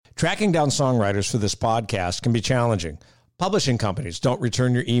Tracking down songwriters for this podcast can be challenging. Publishing companies don't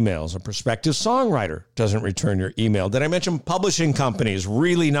return your emails. A prospective songwriter doesn't return your email. Did I mention publishing companies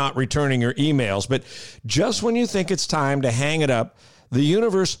really not returning your emails? But just when you think it's time to hang it up, the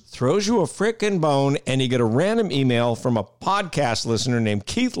universe throws you a frickin' bone and you get a random email from a podcast listener named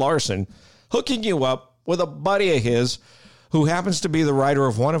Keith Larson hooking you up with a buddy of his who happens to be the writer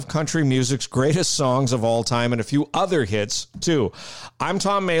of one of country music's greatest songs of all time and a few other hits, too. I'm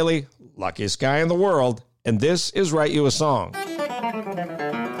Tom Maley, luckiest guy in the world, and this is Write You a Song.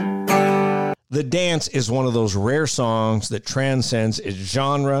 The Dance is one of those rare songs that transcends its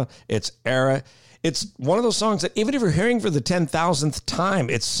genre, its era. It's one of those songs that even if you're hearing for the 10,000th time,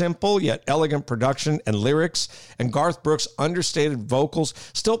 it's simple yet elegant production and lyrics, and Garth Brooks' understated vocals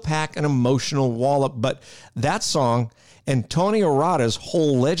still pack an emotional wallop. But that song and Tony Arata's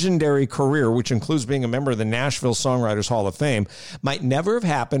whole legendary career, which includes being a member of the Nashville Songwriters Hall of Fame, might never have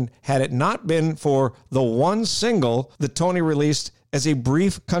happened had it not been for the one single that Tony released as a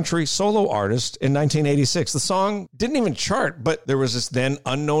brief country solo artist in 1986. The song didn't even chart, but there was this then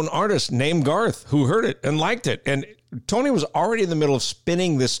unknown artist named Garth who heard it and liked it. And Tony was already in the middle of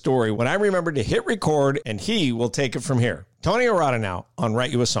spinning this story when I remembered to hit record, and he will take it from here. Tony Arata now on Write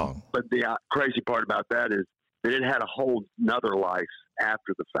You a Song. But the crazy part about that is that it had a whole nother life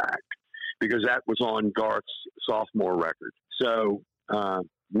after the fact, because that was on Garth's sophomore record. So,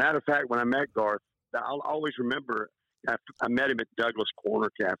 matter of fact, when I met Garth, I'll always remember I met him at Douglas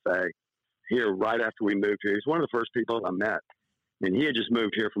Corner Cafe here right after we moved here. He's one of the first people I met, and he had just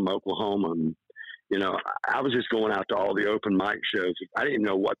moved here from Oklahoma. And, you know, I was just going out to all the open mic shows. I didn't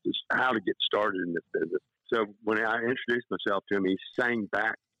know how to get started in this business. So when I introduced myself to him, he sang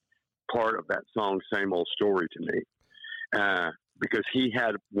back part of that song, Same Old Story, to me, because he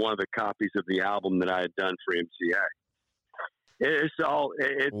had one of the copies of the album that I had done for MCA.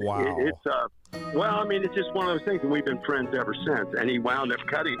 Well, I mean, it's just one of those things, and we've been friends ever since. And he wound up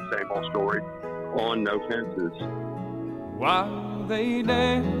cutting Same Old Story on No Fences. While they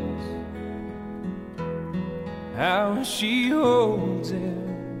dance, how she holds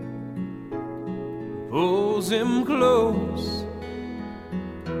him, pulls him close,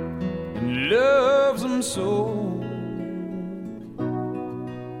 and loves him so,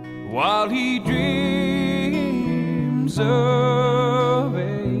 while he dreams of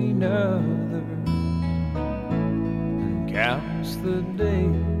another and counts the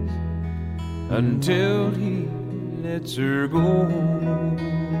days until he lets her go.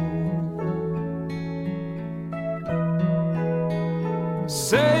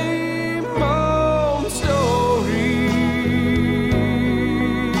 Same old story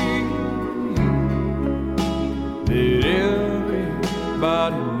that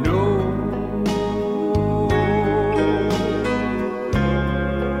everybody knows.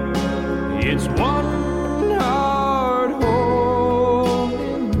 It's one heart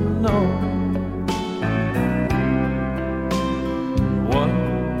holding on, one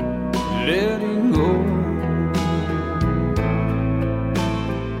letting go.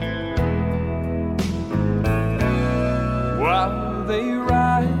 While they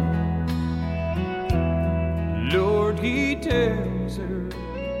ride, Lord, he tells her.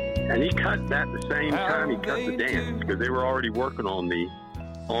 And he cut that the same time he cut The Dance, because they were already working on the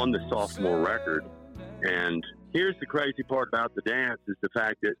sophomore record. And here's the crazy part about The Dance is the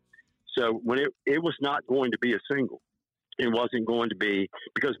fact that, so when it was not going to be a single, it wasn't going to be,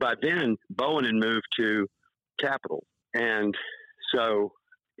 because by then Bowen had moved to Capitol. And so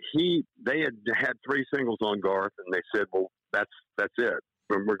they had 3 singles on Garth, and they said, well, that's it.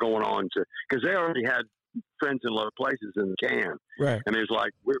 We're going on to, because they already had Friends in Low Places in the can. Right. And it was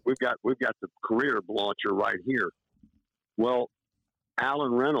like, we've got the career launcher right here. Well,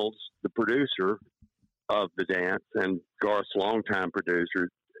 Alan Reynolds, the producer of The Dance and Garth's longtime producer,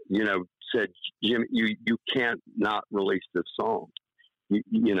 said, Jim, you can't not release this song.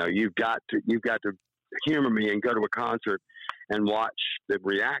 You've got to humor me and go to a concert and watch the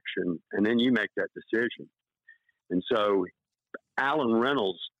reaction, and then you make that decision. And so Alan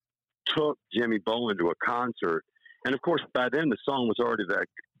Reynolds took Jimmy Bowen to a concert, and of course by then the song was already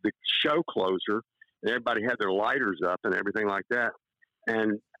the show closer, and everybody had their lighters up and everything like that.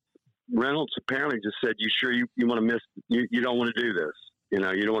 And Reynolds apparently just said, you sure you want to you don't want to do this? You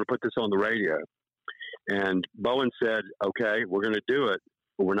don't want to put this on the radio. And Bowen said, okay, we're going to do it,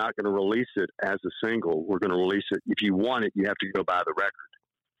 but we're not going to release it as a single. We're going to release it. If you want it, you have to go buy the record.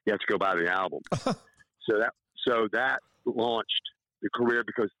 You have to go buy the album. So that launched the career,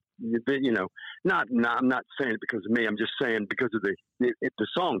 because, I'm not saying it because of me. I'm just saying because of the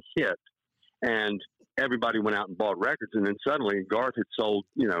song hit. And everybody went out and bought records. And then suddenly Garth had sold,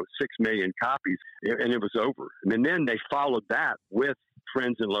 6 million copies, and it was over. And then they followed that with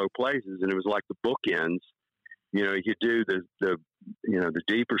Friends in Low Places, and it was like the bookends. He could do the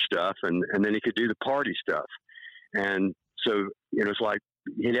deeper stuff, and then he could do the party stuff. And so, it's like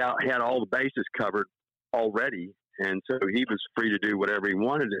he had all the bases covered already. And so he was free to do whatever he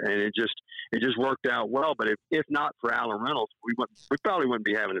wanted. And it just worked out well. But if not for Alan Reynolds, we probably wouldn't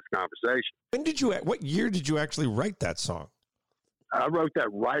be having this conversation. What year did you actually write that song? I wrote that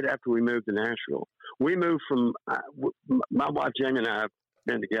right after we moved to Nashville. We moved from, my wife Jamie and I have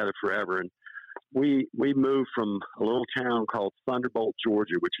been together forever. And we moved from a little town called Thunderbolt,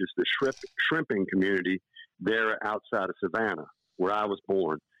 Georgia, which is the shrimping community there outside of Savannah, where I was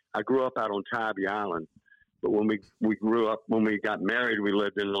born. I grew up out on Tybee Island, but when we got married, we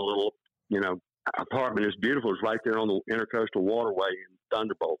lived in a little, apartment. It's beautiful. It's right there on the Intercoastal Waterway in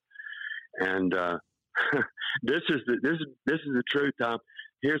Thunderbolt. And this is the truth, Tom.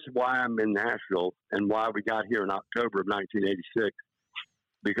 Here's why I'm in Nashville and why we got here in October of 1986.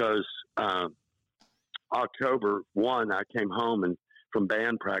 Because October 1, I came home and from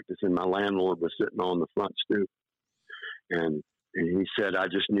band practice, and my landlord was sitting on the front stoop, and he said, "I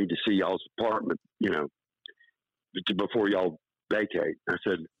just need to see y'all's apartment, before y'all vacate." I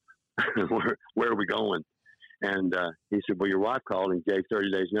said, "Where are we going?" And he said, "Well, your wife called and gave 30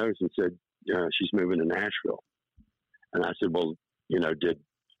 days notice and said she's moving to Nashville." And I said, "Well,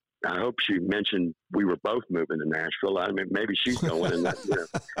 I hope she mentioned we were both moving to Nashville. I mean, maybe she's going, and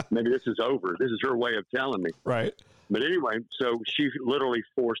maybe this is over. This is her way of telling me." Right. But anyway, so she literally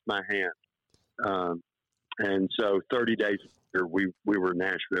forced my hand. And so 30 days later, we were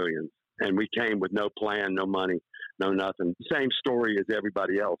Nashvillians, and we came with no plan, no money, no nothing. Same story as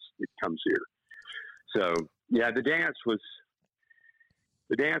everybody else that comes here. So yeah, the dance was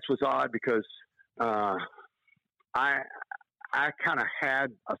odd because, I kind of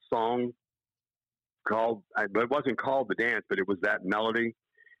had a song called, but it wasn't called The Dance, but it was that melody,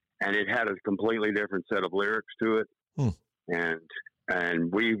 and it had a completely different set of lyrics to it.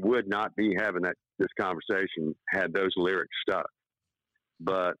 And we would not be having this conversation had those lyrics stuck.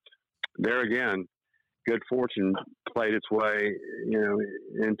 But there again, good fortune played its way,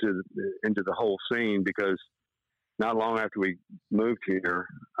 into the whole scene, because not long after we moved here,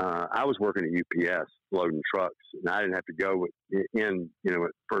 I was working at UPS loading trucks, and I didn't have to go in,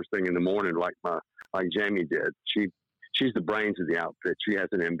 at first thing in the morning like Jamie did. She's the brains of the outfit. She has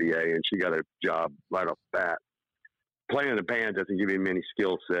an MBA, and she got a job right off the bat. Playing in a band doesn't give you many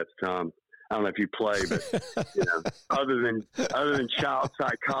skill sets, Tom. I don't know if you play, but other than child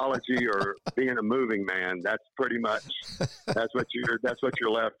psychology or being a moving man, that's pretty much that's what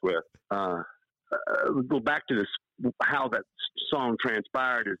you're left with. Go back to this. How that song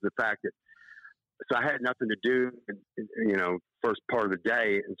transpired is the fact that, so I had nothing to do, first part of the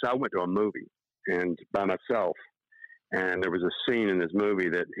day, and so I went to a movie and by myself, and there was a scene in this movie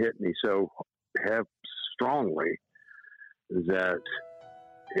that hit me so strongly that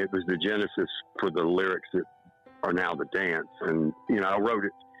it was the genesis for the lyrics that are now The Dance. And I wrote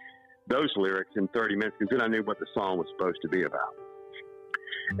those lyrics in 30 minutes because then I knew what the song was supposed to be about.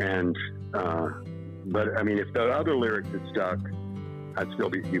 And but I mean, if the other lyrics had stuck, I'd still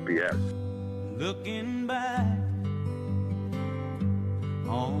be at UPS. Looking back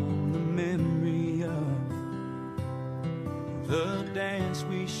on the memory of the dance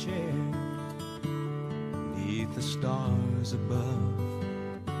we shared beneath the stars above.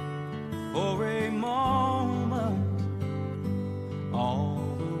 For a moment,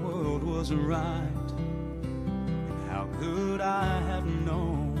 all the world was right, and how could I have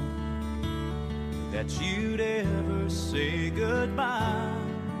known that you'd ever say goodbye?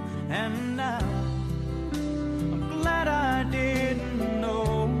 And now I'm glad I didn't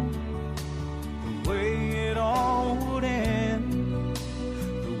know the way it all would end,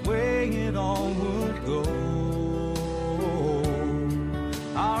 the way it all would go.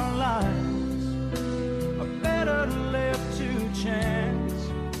 Our lives are better left to chance.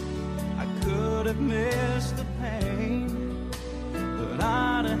 I could have missed the pain, but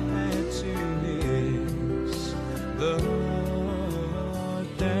I'd have had to miss the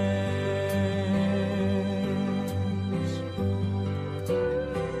dance.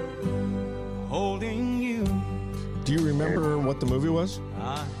 Holding you. Do you remember what the movie was?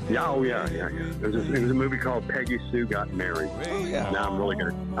 Yeah. It was a movie called Peggy Sue Got Married. Oh yeah. Now I'm really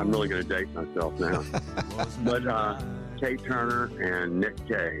gonna date myself now. But Kate Turner and Nick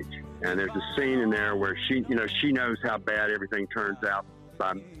Cage, and there's a scene in there where she knows how bad everything turns out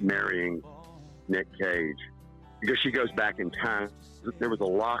by marrying Nick Cage, because she goes back in time. There was a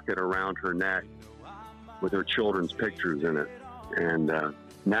locket around her neck with her children's pictures in it. And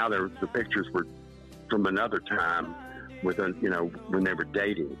now the pictures were from another time with when they were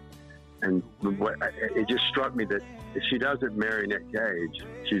dating. And it just struck me that if she doesn't marry Nick Cage,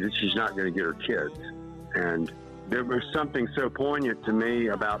 she's not going to get her kids. And there was something so poignant to me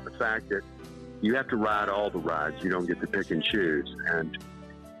about the fact that you have to ride all the rides. You don't get to pick and choose. And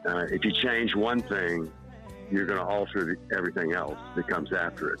if you change one thing, you're going to alter everything else that comes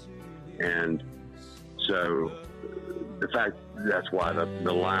after it. And so the fact, that's why the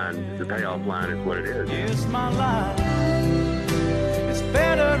line, the payoff line is what it is. It's my life. It's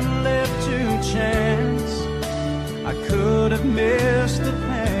better left to chance. I could have missed the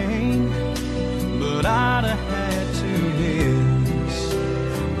pain, but I'd have had to miss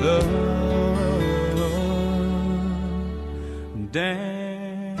the dance.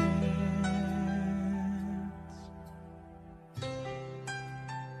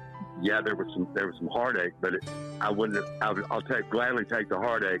 Yeah, there was some heartache, but I'll gladly take the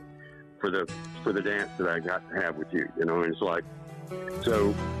heartache for the dance that I got to have with you. You know, and it's like,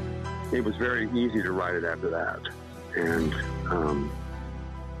 so it was very easy to write it after that. And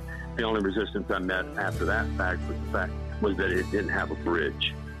the only resistance I met after that was that it didn't have a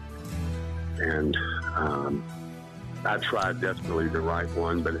bridge. And I tried desperately to write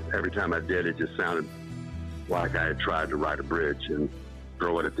one, but every time I did, it just sounded like I had tried to write a bridge and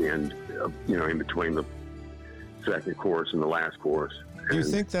throw it at the end, in between the second chorus and the last chorus. Do you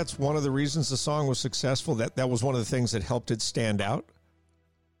think that's one of the reasons the song was successful? That was one of the things that helped it stand out?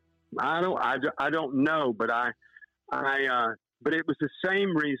 I don't know, but but it was the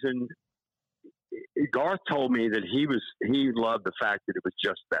same reason. Garth told me that he loved the fact that it was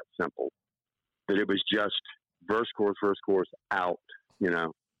just that simple, that it was just verse, chorus, out,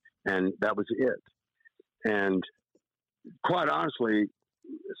 and that was it. And quite honestly,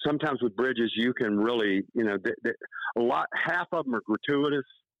 sometimes with bridges, you can really, half of them are gratuitous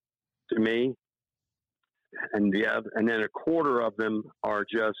to me, and then a quarter of them are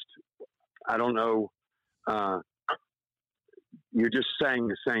just, I don't know, you're just saying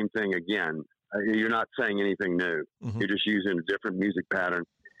the same thing again. You're not saying anything new. Mm-hmm. You're just using a different music pattern.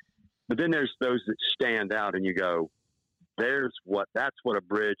 But then there's those that stand out, and you go, that's what a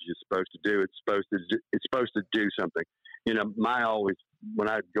bridge is supposed to do. It's supposed to do something. When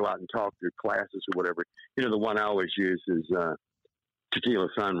I go out and talk to classes or whatever, the one I always use is Tequila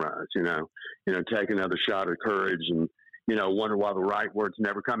Sunrise. Take another shot of courage, and wonder why the right words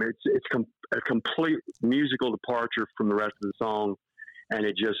never come. It's a complete musical departure from the rest of the song, and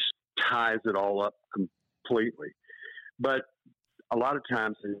it just ties it all up completely. But a lot of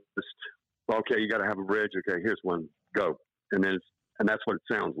times it's just, okay, you got to have a bridge. Okay, here's one, go, and that's what it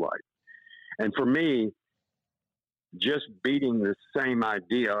sounds like. And for me, just beating the same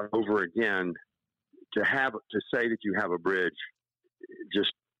idea over again, to say that you have a bridge,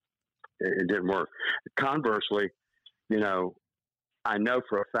 it didn't work. Conversely, I know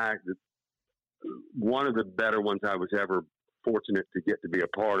for a fact that one of the better ones I was ever fortunate to get to be a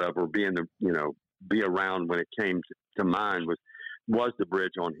part of, or be around when it came to mind, was the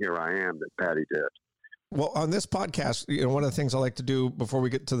bridge on Here I Am that Patty did. Well, on this podcast, one of the things I like to do before we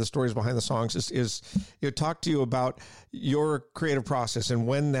get to the stories behind the songs is talk to you about your creative process and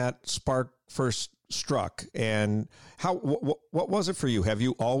when that spark first struck, and what was it for you? Have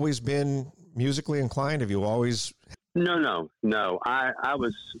you always been musically inclined? Have you always? No. I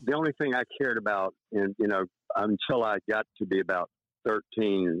was, the only thing I cared about, and until I got to be about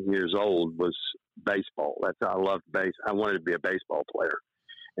 13 years old, was baseball. I loved base. I wanted to be a baseball player.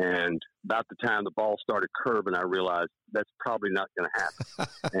 And about the time the ball started curving, I realized that's probably not going to happen.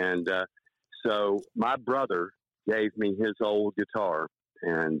 And so my brother gave me his old guitar,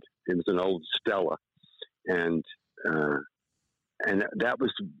 and it was an old Stella. And that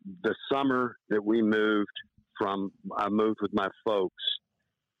was the summer that we moved from. I moved with my folks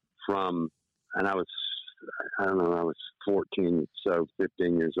and I was 14, so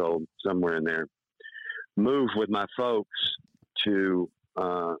 15 years old, somewhere in there. Moved with my folks to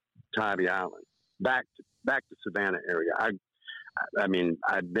Tybee Island, back to Savannah area. I mean,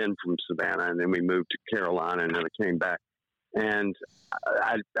 I'd been from Savannah, and then we moved to Carolina, and then I came back, and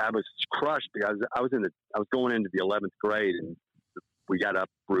I was crushed because I was going into the 11th grade, and we got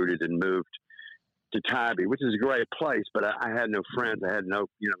uprooted and moved to Tybee, which is a great place, but I had no friends. I had no,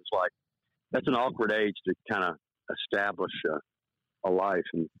 it's like, that's an awkward age to kind of establish a life.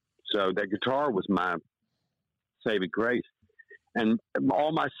 And so that guitar was my saving grace. And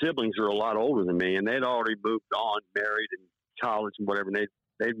all my siblings are a lot older than me, and they'd already moved on, married, and college and whatever. And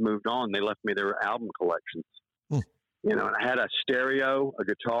they'd moved on. They left me their album collections. and I had a stereo, a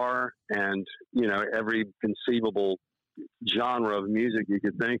guitar, and, every conceivable genre of music you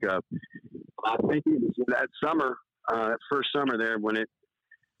could think of. I think it was that summer, that first summer there, when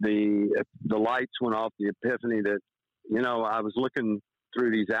the lights went off, the epiphany that, I was looking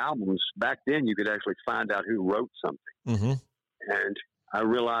through these albums. Back then you could actually find out who wrote something. Mm-hmm. And I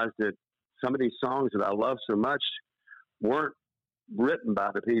realized that some of these songs that I love so much weren't written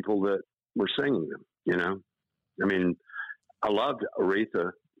by the people that were singing them, I mean, I loved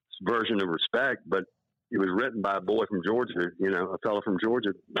Aretha's version of Respect, but it was written by a boy from Georgia, a fellow from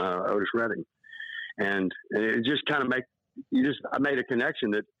Georgia, Otis Redding. And it just kind of I made a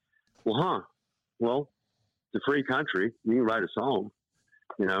connection that, it's a free country. You can write a song,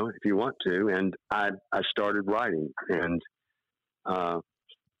 if you want to. And I started writing and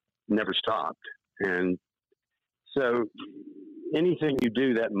never stopped. And so anything you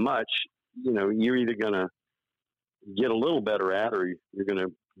do that much, you're either going to get a little better at, or you're going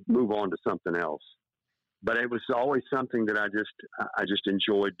to move on to something else. But it was always something that I just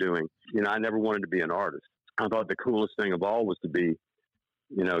enjoyed doing. I never wanted to be an artist. I thought the coolest thing of all was to be,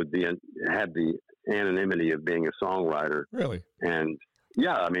 have the anonymity of being a songwriter. Really? And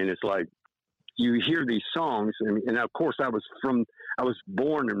yeah, I mean, it's like you hear these songs, and of course I was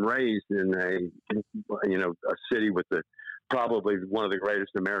born and raised in a city with probably one of the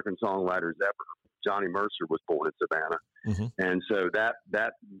greatest American songwriters ever. Johnny Mercer was born in Savannah. Mm-hmm. And so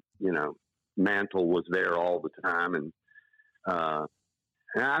that mantle was there all the time. And I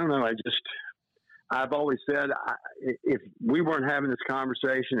don't know, I've always said, if we weren't having this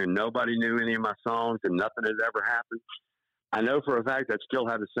conversation and nobody knew any of my songs and nothing had ever happened, I know for a fact I'd still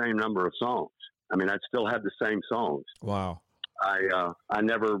have the same number of songs. I mean, I'd still have the same songs. Wow. I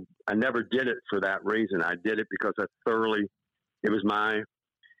never did it for that reason. I did it because it was my,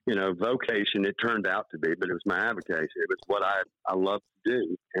 vocation. It turned out to be, but it was my avocation. It was what I love to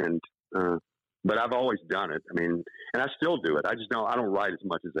do. And, but I've always done it. I mean, and I still do it. I don't write as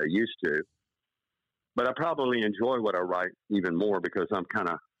much as I used to, but I probably enjoy what I write even more because I'm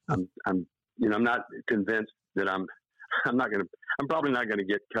not convinced that I'm probably not going to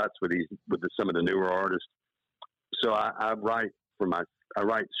get cuts with some of the newer artists. So I write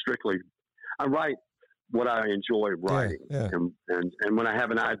what I enjoy writing. Yeah. And when I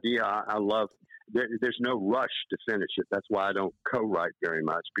have an idea, I love, there's no rush to finish it. That's why I don't co-write very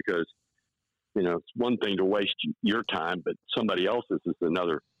much, because, it's one thing to waste your time, but somebody else's is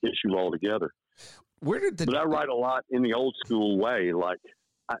another issue altogether. But I write a lot in the old school way, like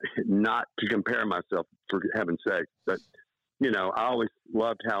not to compare myself, for heaven's sake, but, I always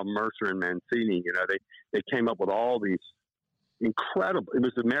loved how Mercer and Mancini, they came up with all these incredible, it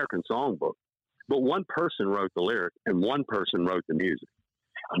was the American Songbook, but one person wrote the lyric and one person wrote the music.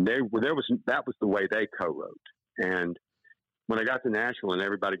 And that was the way they co-wrote. And when I got to Nashville and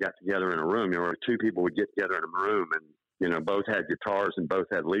everybody got together in a room, two people would get together in a room and, both had guitars and both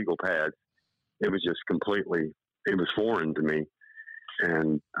had legal pads. It was just it was foreign to me.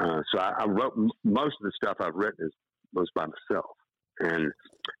 And so I wrote, most of the stuff I've written was by myself. And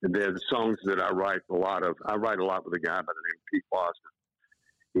the songs that I write a lot with a guy by the name of Pete Wasner.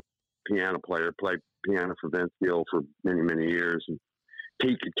 He's a piano player, played piano for Vince Gill for many, many years. And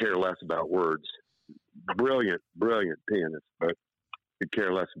Pete could care less about words. Brilliant pianist, but could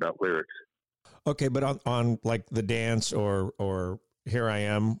care less about lyrics. Okay, but on like The Dance or Here I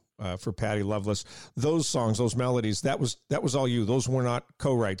Am for Patty Loveless, those songs, those melodies, that was all you. Those were not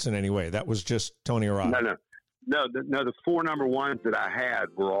co-writes in any way. That was just Tony Arata. No. The four number ones that I had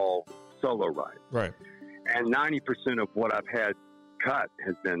were all solo writes. Right. And 90% of what I've had cut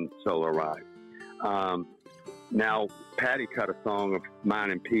has been solo writes. Now, Patty cut a song of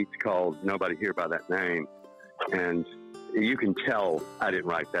mine and Pete's called Nobody Here by That Name. And you can tell I didn't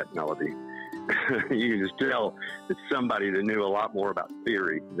write that melody. You can just tell that somebody that knew a lot more about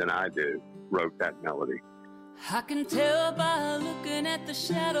theory than I do wrote that melody. I can tell by looking at the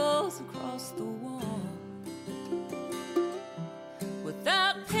shadows across the wall,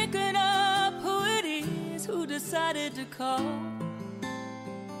 without picking up who it is who decided to call.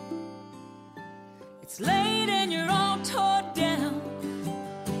 It's late and you're all torn down.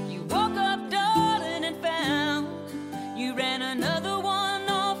 You woke up, darling, and found you ran another one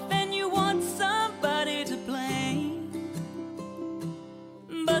off, and you want somebody to blame.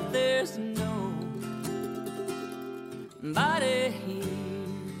 But there's nobody here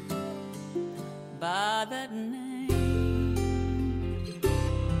by that name.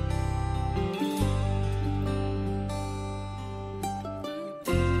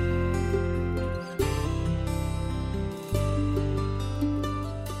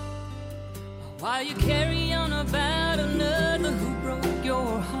 While you carry on about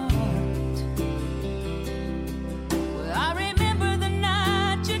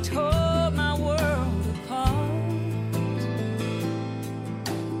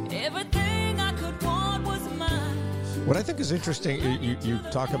What I think is interesting, you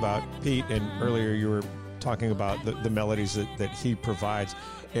talk about Pete, and earlier you were talking about the melodies that he provides.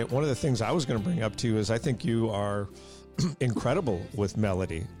 And one of the things I was going to bring up to you is I think you are incredible with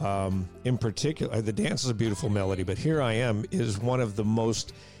melody. In particular, the dance is a beautiful melody, but Here I Am is one of the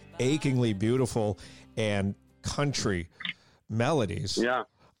most achingly beautiful and country melodies ever.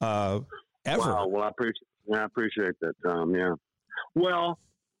 Wow. Well, I appreciate that, Tom. Yeah. Well,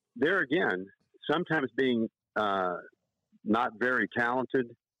 there again, sometimes being not very talented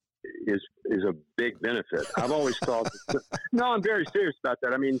is a big benefit. I've always thought. No, I'm very serious about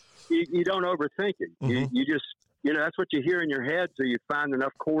that. I mean, you don't overthink it. Mm-hmm. You just, that's what you hear in your head, so you find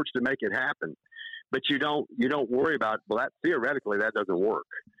enough chords to make it happen. But you don't worry about, well, that theoretically that doesn't work.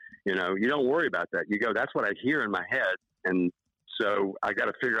 You don't worry about that. You go, that's what I hear in my head, and so I got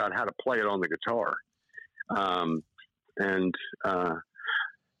to figure out how to play it on the guitar.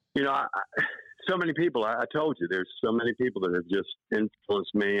 So many people, I told you, there's so many people that have just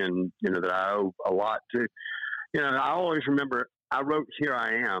influenced me, and, that I owe a lot to. I always remember I wrote Here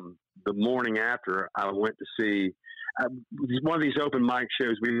I Am the morning after I went to see one of these open mic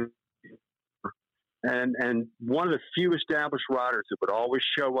shows and one of the few established writers that would always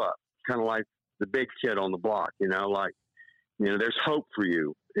show up, kind of like the big kid on the block, there's hope for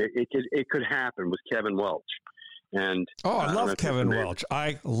you. It could happen, with Kevin Welch. And I love Kevin Welch.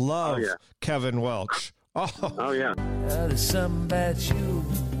 I love Kevin Welch. Oh yeah. There's something about you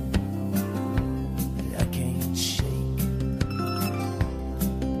that I can't shake.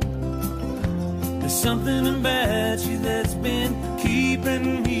 There's something about you that's been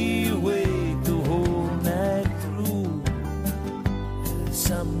keeping me awake the whole night through. There's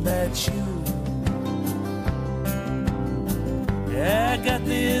something about you. I got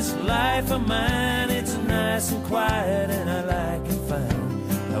this life of mine, it's nice and quiet, and I like it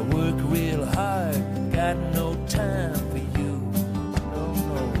fine. I work real hard, got no time for you,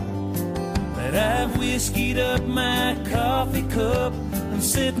 no. But I've whiskeyed up my coffee cup, I'm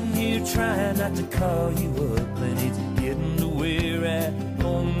sitting here trying not to call you up, and it's getting to where I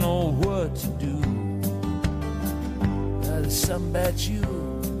don't know what to do. There's something about you,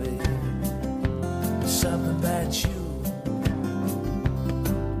 baby, there's something about you.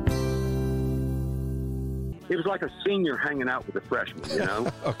 It was like a senior hanging out with a freshman,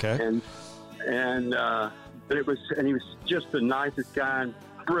 Okay. But he was just the nicest guy, and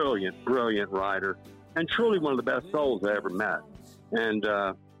brilliant writer, and truly one of the best souls I ever met. And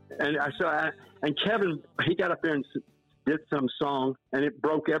Kevin, he got up there and did some song, and it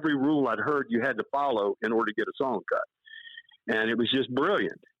broke every rule I'd heard you had to follow in order to get a song cut. And it was just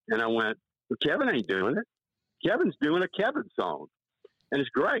brilliant. And I went, well, Kevin ain't doing it. Kevin's doing a Kevin song, and it's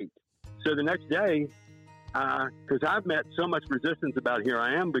great. So the next day, because I've met so much resistance about Here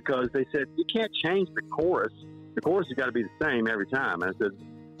I Am, because they said, you can't change the chorus. The chorus has got to be the same every time. And I said,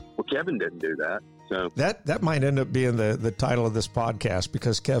 well, Kevin didn't do that. So that might end up being the title of this podcast,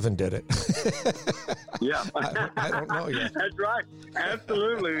 because Kevin did it. Yeah. I don't know yet. That's right.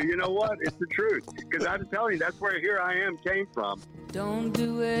 Absolutely. You know what? It's the truth. Because I'm telling you, that's where Here I Am came from. Don't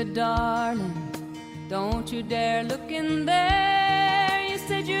do it, darling. Don't you dare look in there. You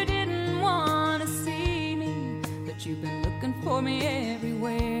said you didn't want to see me, but you've been looking for me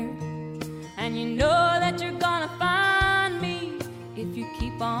everywhere. And you know that you're gonna find me if you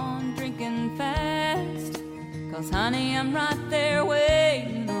keep on drinking fast. 'Cause honey, I'm right there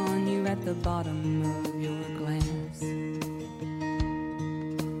waiting on you at the bottom of your glass.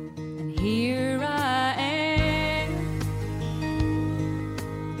 And here I am,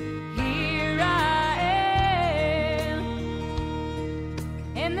 here I am,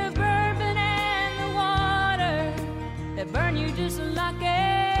 in the bourbon and the water that burn you just like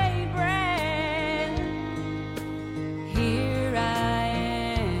a brand. Here I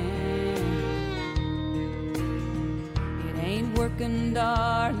am. It ain't working,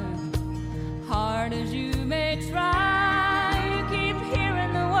 darling, hard as you may try. You keep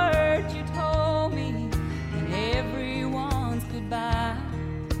hearing the words you told me, and everyone's goodbye.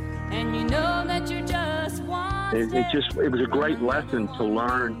 And you know that you're just one. It was a great lesson to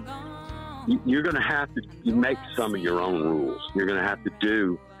learn. You're going to have to make some of your own rules. You're going to have to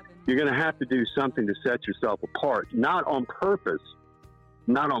do something to set yourself apart. Not on purpose.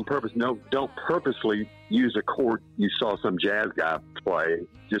 No, don't purposely use a chord you saw some jazz guy play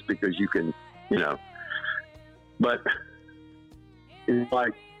just because you can, But it's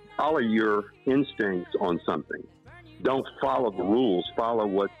like follow your instincts on something. Don't follow the rules. Follow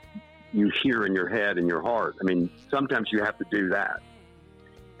what you hear in your head and your heart. I mean, sometimes you have to do that.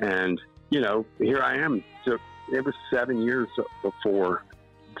 And, Here I Am. It was 7 years before,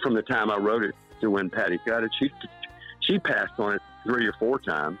 from the time I wrote it to when Patty got it. She passed on it 3 or 4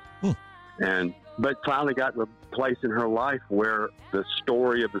 times, but finally got to a place in her life where the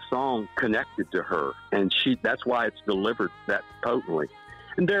story of the song connected to her, and that's why it's delivered that potently.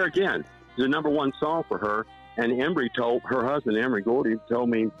 And there again, the number 1 song for her. And her husband, Emery Gordy, told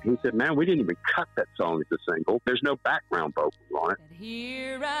me, he said, man, we didn't even cut that song as a single. There's no background vocals on it.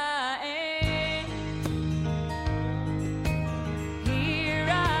 Here I am. Here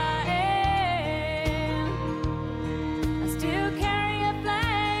I am. I still carry a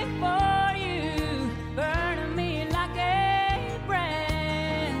flame for you, burning me like a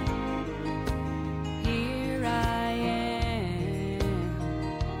brand. Here I am.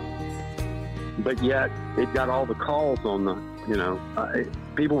 But yet, it got all the calls on the,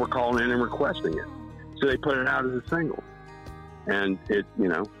 people were calling in and requesting it. So they put it out as a single. And it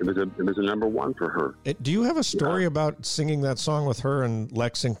was a number 1 for her. Do you have a story about singing that song with her in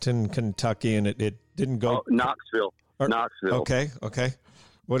Lexington, Kentucky, and it didn't go? Oh, Knoxville. Knoxville. Okay.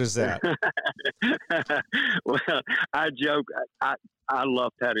 What is that? Well, I joke. I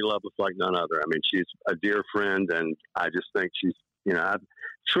love Patty Loveless like none other. I mean, she's a dear friend, and I just think she's,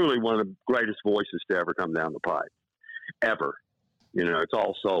 truly one of the greatest voices to ever come down the pipe, ever. It's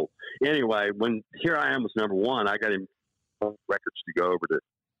all soul. Anyway, when Here I Am was number 1, I got him records to go over to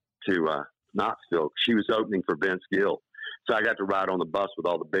Knoxville. She was opening for Vince Gill, so I got to ride on the bus with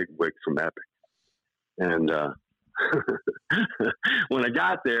all the big wigs from Epic. And when I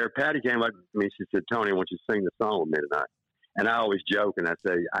got there, Patty came up to me. She said, "Tony, I want you to sing the song with me tonight." And I always joke, and I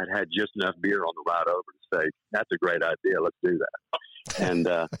say I'd had just enough beer on the ride over to say, "That's a great idea. Let's do that." And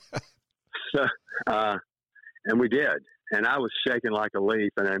and we did. And I was shaking like a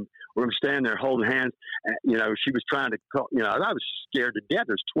leaf. And we were standing there holding hands. And, she was trying to call. I was scared to death.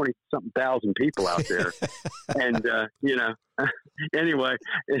 There's 20-something thousand people out there. And anyway,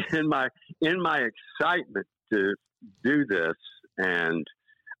 in my excitement to do this, and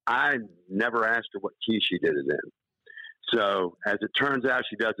I never asked her what key she did it in. So as it turns out,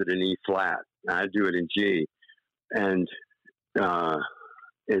 she does it in E flat. I do it in G, and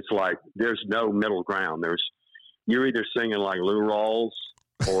it's like there's no middle ground. You're either singing like Lou Rawls,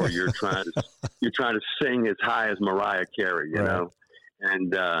 or you're trying to sing as high as Mariah Carey, you know.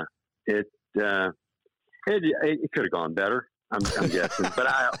 And it could have gone better. I'm guessing, but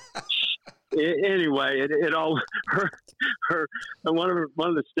anyway, it all her one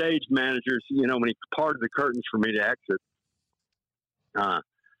of the stage managers, when he parted the curtains for me to exit.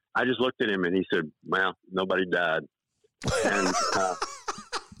 I just looked at him and he said, "Well, nobody died." And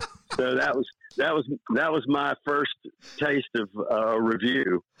so that was my first taste of a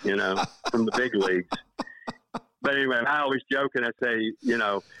review, from the big leagues. But anyway, I always joke and I say,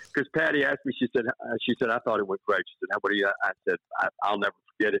 because Patty asked me, she said, "I thought it went great." She said, "How about you?" I said, "I'll never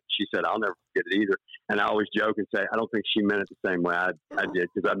forget it." She said, "I'll never forget it either." And I always joke and say, I don't think she meant it the same way I did,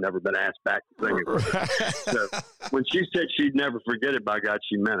 because I've never been asked back to sing it. So when she said she'd never forget it, by God,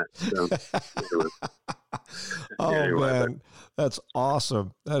 she meant it. So, man, that's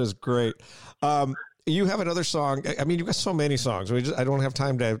awesome. That is great. You have another song. I mean, you've got so many songs. I don't have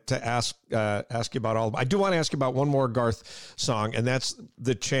time to ask you about all of them. I do want to ask you about one more Garth song, and that's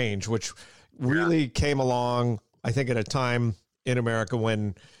 "The Change," which really came along, I think, at a time in America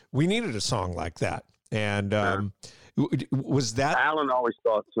when we needed a song like that. And was that Alan always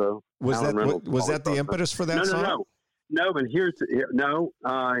thought so? Was that the impetus for that song? No. But here's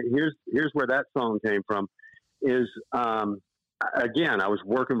where that song came from. Is again, I was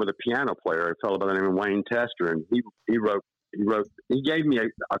working with a piano player, a fellow by the name of Wayne Tester, and he gave me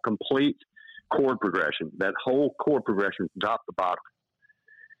a complete chord progression, that whole chord progression from top to bottom.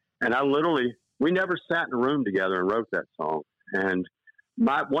 And we never sat in a room together and wrote that song. And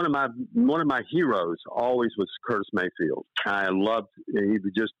one of my heroes always was Curtis Mayfield. I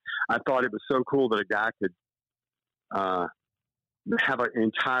thought it was so cool that a guy could have an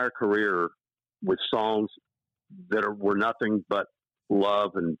entire career with songs that were nothing but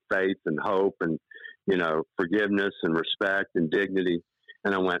love and faith and hope and, forgiveness and respect and dignity.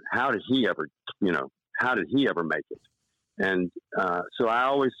 And I went, how did he ever make it? And so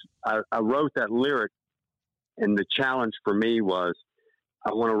I wrote that lyric, and the challenge for me was,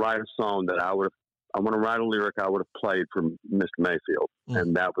 I want to write a song that I want to write a lyric I would have played for Mr. Mayfield.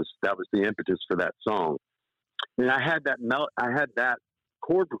 And that was the impetus for that song. And I had that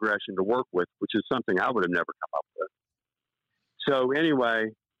chord progression to work with, which is something I would have never come up with. So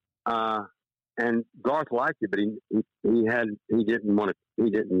anyway, and Garth liked it, but it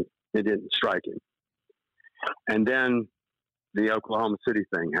didn't strike him. And then the Oklahoma City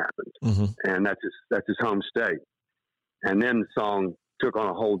thing happened, and that's his home state. And then the song took on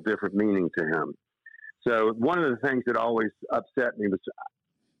a whole different meaning to him. So one of the things that always upset me was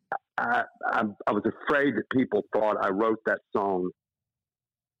I was afraid that people thought I wrote that song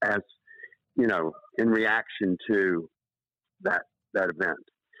as, you know, in reaction to that event.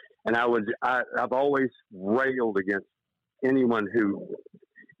 And I've always railed against anyone who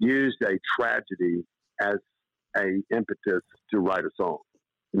used a tragedy as a impetus to write a song.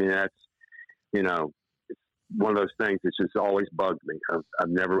 I mean, that's, you know, it's one of those things that's just always bugged me. I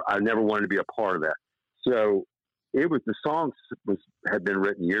never wanted to be a part of that. So the songs had been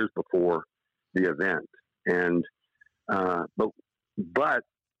written years before the event, and but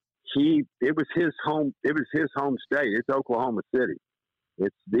it was his home state. It's Oklahoma City.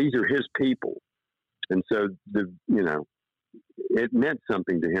 These are his people, and so it meant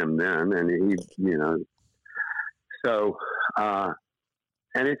something to him then, and and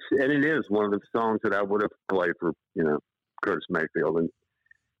it is one of the songs that I would have played for Curtis Mayfield, and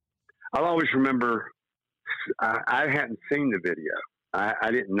I'll always remember. I hadn't seen the video. I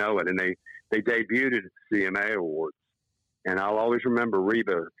didn't know it, and they debuted at the CMA Awards, and I'll always remember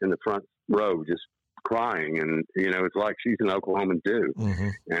Reba in the front row just crying, and it's like she's an Oklahoman too. Mm-hmm.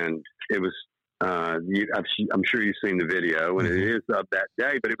 And it was I'm sure you've seen the video, and it is of that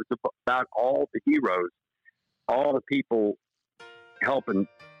day, but it was about all the heroes, all the people helping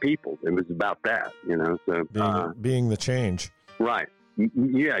people. It was about that, so being the change, right?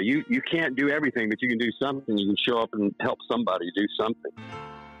 Yeah, you can't do everything, but you can do something. You can show up and help somebody do something.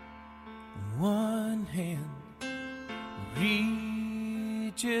 One hand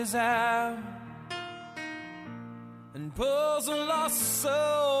reaches out and pulls a lost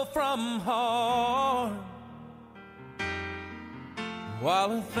soul from harm, while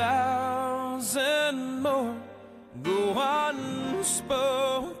 1,000 more go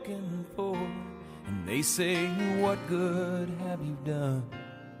unspoken for. They say, what good have you done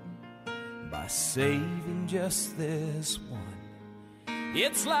by saving just this one?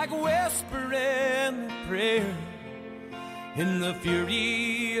 It's like whispering a prayer in the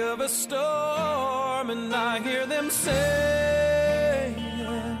fury of a storm, and I hear them saying,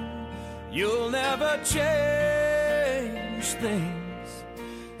 you'll never change things,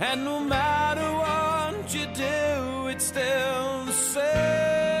 and no matter what you do, it's still the same.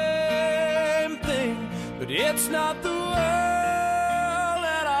 But it's not the world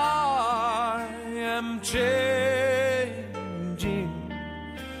that I am changing.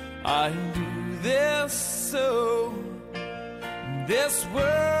 I do this so this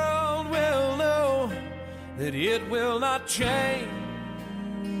world will know that it will not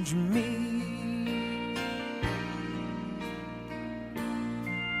change me.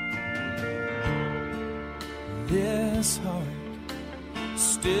 This heart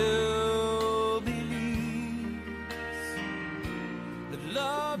still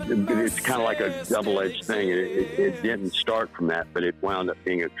it's kind of like a double-edged thing. It didn't start from that, but it wound up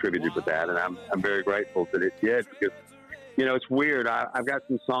being attributed with that, and I'm very grateful that it did, because it's weird. I've got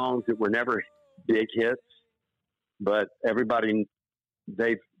some songs that were never big hits, but everybody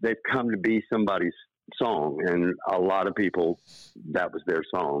they've come to be somebody's song, and a lot of people that was their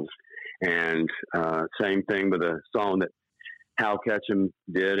songs. And same thing with a song that Hal Ketchum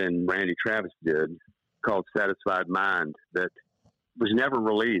did and Randy Travis did called "Satisfied Mind" that was never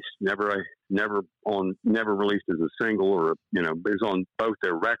released, never released as a single, or it was on both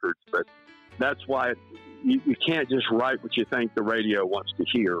their records. But that's why you can't just write what you think the radio wants to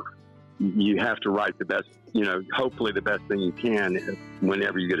hear. You have to write the best, hopefully the best thing you can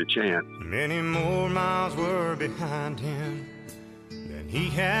whenever you get a chance. Many more miles were behind him than he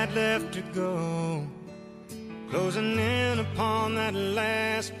had left to go, closing in upon that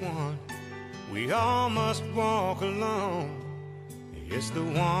last one. We all must walk alone. It's the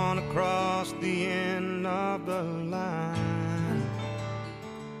one across the end of the line.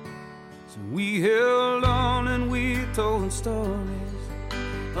 So we held on and we told stories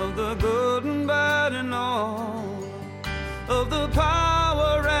of the good and bad and all, of the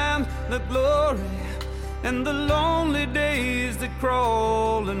power and the glory and the lonely days that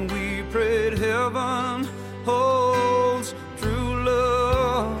crawl. And we prayed heaven holds true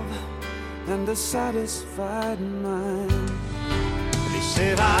love and a satisfied mind.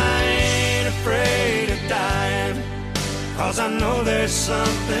 Said I ain't afraid of dying, 'cause I know there's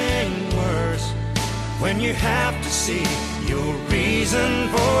something worse, when you have to see your reason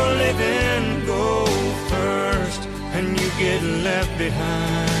for living go first, and you get left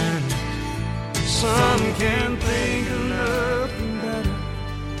behind. Some can't think of nothing better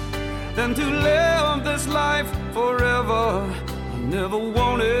than to live this life forever. I never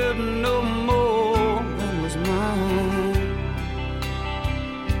wanted no more than was mine.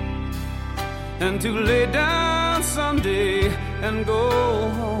 and to lay down someday and go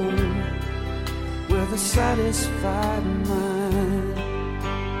home with a satisfied mind.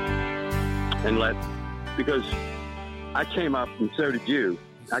 And because I came up, and so did you,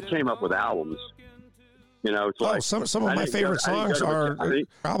 I came up with albums. You know, it's like some of my favorite songs are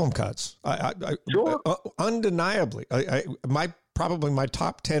album cuts. Sure. Undeniably, probably my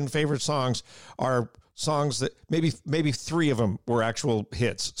top 10 favorite songs are songs that maybe 3 of them were actual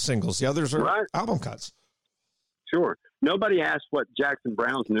hits, singles. The others are album cuts. Sure. Nobody asked what Jackson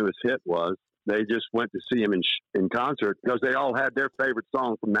Browne's newest hit was. They just went to see him in concert because they all had their favorite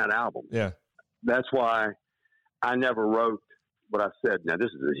song from that album. Yeah. That's why I never wrote what I said. Now, this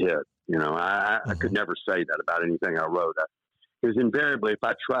is a hit. You know, I could never say that about anything I wrote. Because invariably, if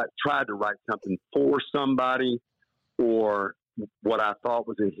I tried to write something for somebody or what I thought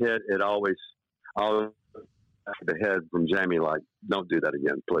was a hit, it always the head from Jamie, like, don't do that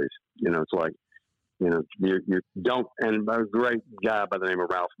again, please. You know, it's like, you know, you don't. And a great guy by the name of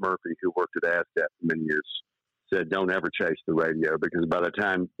Ralph Murphy, who worked at ASCAP for many years, said, don't ever chase the radio, because by the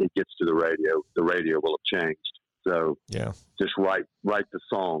time it gets to the radio will have changed. So yeah, just write the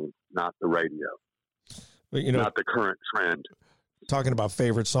song, not the radio, but, you know, not the current trend. Talking about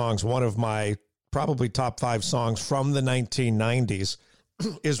favorite songs, one of my probably top 5 songs from the 1990s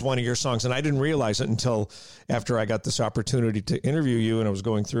is one of your songs. And I didn't realize it until after I got this opportunity to interview you, and I was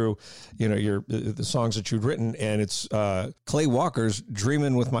going through, you know, the songs that you'd written, and it's Clay Walker's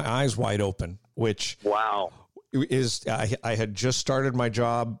Dreamin' with My Eyes Wide Open, which is, I had just started my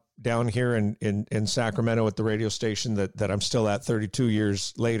job down here in Sacramento at the radio station that I'm still at 32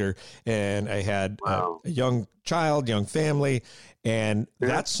 years later. And I had a young child, young family. And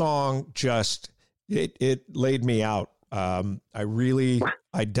that song just, it laid me out. I really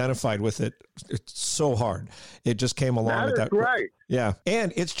identified with it. It's so hard. It just came along with that. Right. Yeah.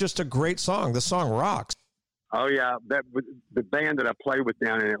 And it's just a great song. The song rocks. Oh yeah. The band that I played with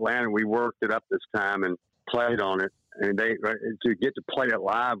down in Atlanta, we worked it up this time and played on it. And to get to play it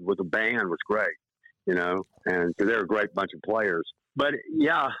live with a band was great, you know, and because they're a great bunch of players. But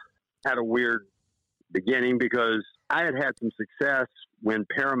yeah, had a weird beginning because I had some success when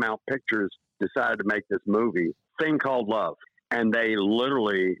Paramount Pictures decided to make this movie, Thing Called Love. And they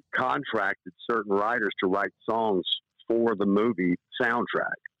literally contracted certain writers to write songs for the movie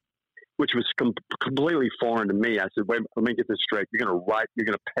soundtrack, which was completely foreign to me. I said, wait, let me get this straight. You're going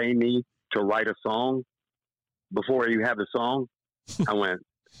to pay me to write a song before you have the song? I went,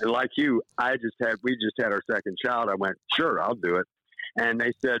 and like you, we just had our second child. I went, sure, I'll do it. And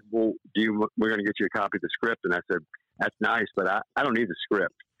they said, well, we're going to get you a copy of the script. And I said, that's nice, but I don't need the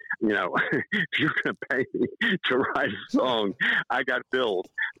script. You know, if you're going to pay me to write a song, I got bills.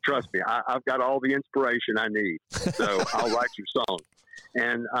 Trust me, I've got all the inspiration I need. So I'll write your song.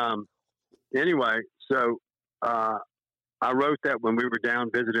 And anyway, so I wrote that when we were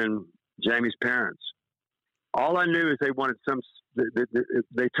down visiting Jamie's parents. All I knew is they wanted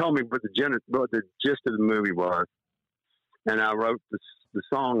they told me what the gist of the movie was. And I wrote the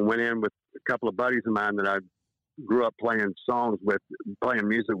song, went in with a couple of buddies of mine that I grew up playing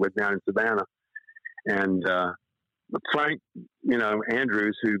music with down in Savannah. And Frank, you know,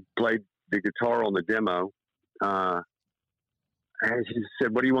 Andrews, who played the guitar on the demo, and he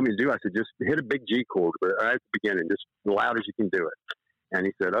said, what do you want me to do? I said, just hit a big G chord right at the beginning, just as loud as you can do it. And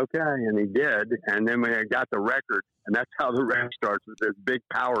he said, okay. And he did. And then when I got the record, and that's how the record starts, with this big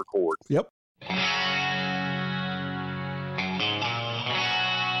power chord. Yep.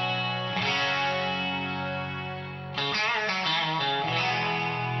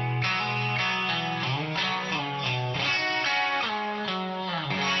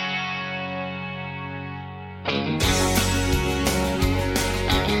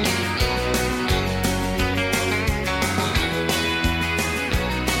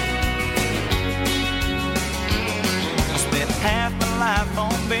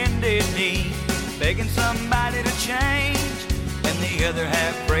 Begging somebody to change, and the other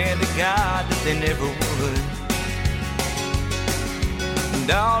half praying to God that they never would.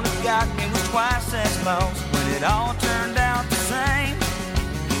 And all it got me was twice as lost when it all turned out the same.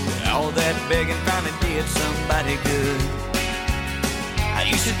 But all that begging finally did somebody good. I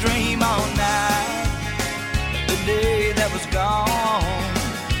used to dream all night of the day that was gone,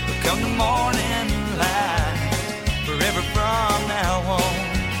 but come the morning light, forever from now on.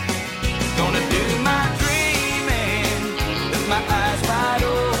 Gonna do my dreaming with my eyes wide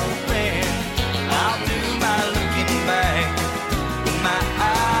open. I'll do my looking back with my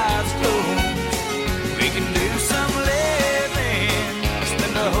eyes closed. We can do some living,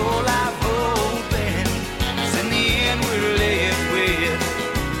 spend the whole life hoping. 'Cause in the end we're left with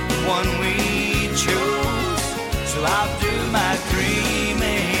one we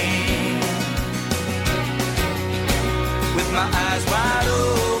wide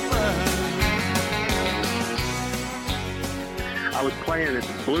open. I was playing at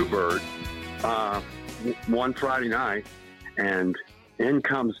the Bluebird one Friday night, and in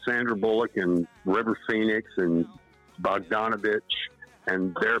comes Sandra Bullock and River Phoenix and Bogdanovich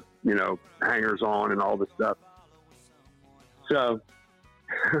and their, hangers on and all this stuff. So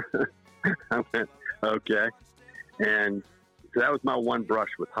I went, okay. And so that was my one brush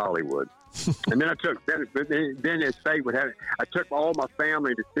with Hollywood. And then then as fate would have it, I took all my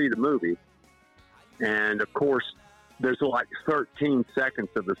family to see the movie. And of course, there's like 13 seconds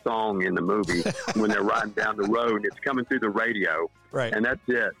of the song in the movie when they're riding down the road and it's coming through the radio. Right. And that's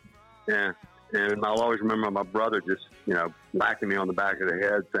it. Yeah. And I'll always remember my brother just, whacking me on the back of the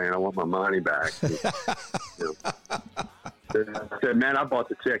head saying, I want my money back. I said, man, I bought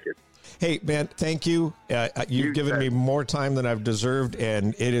the ticket. Hey, man, thank you. You've given me more time than I've deserved,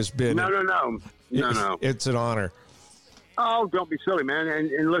 and it has been... No. It's an honor. Oh, don't be silly, man.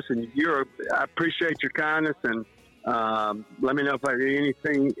 And listen, I appreciate your kindness, and let me know if I need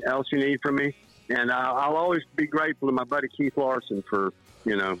anything else you need from me. And I'll always be grateful to my buddy Keith Larson for,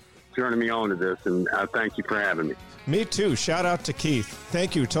 turning me on to this, and I thank you for having me. Me too. Shout out to Keith.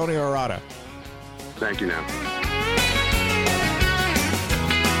 Thank you, Tony Arata. Thank you now.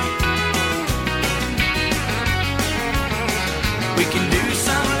 We can do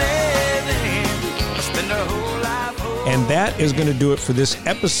some living, spend our whole life. And that is going to do it for this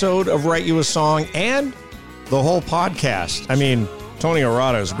episode of Write You a Song and the whole podcast. I mean, Tony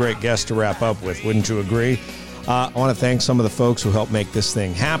Arata is a great guest to wrap up with, wouldn't you agree? I want to thank some of the folks who helped make this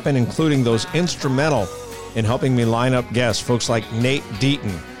thing happen, including those instrumental in helping me line up guests, folks like Nate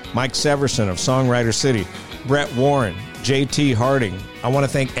Deaton, Mike Severson of Songwriter City, Brett Warren, JT Harding. I want to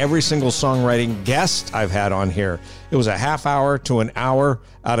thank every single songwriting guest I've had on here. It was a half hour to an hour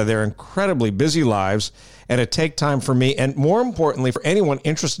out of their incredibly busy lives, and it take time for me, and more importantly, for anyone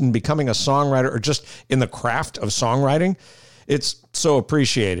interested in becoming a songwriter or just in the craft of songwriting. It's so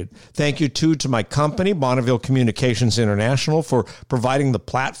appreciated. Thank you, too, to my company, Bonneville Communications International, for providing the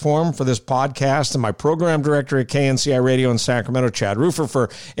platform for this podcast, and my program director at KNCI Radio in Sacramento, Chad Roofer, for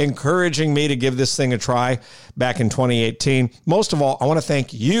encouraging me to give this thing a try back in 2018. Most of all, I want to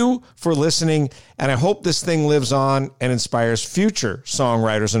thank you for listening, and I hope this thing lives on and inspires future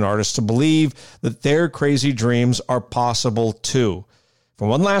songwriters and artists to believe that their crazy dreams are possible, too. For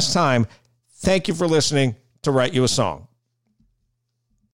one last time, thank you for listening to Write You a Song.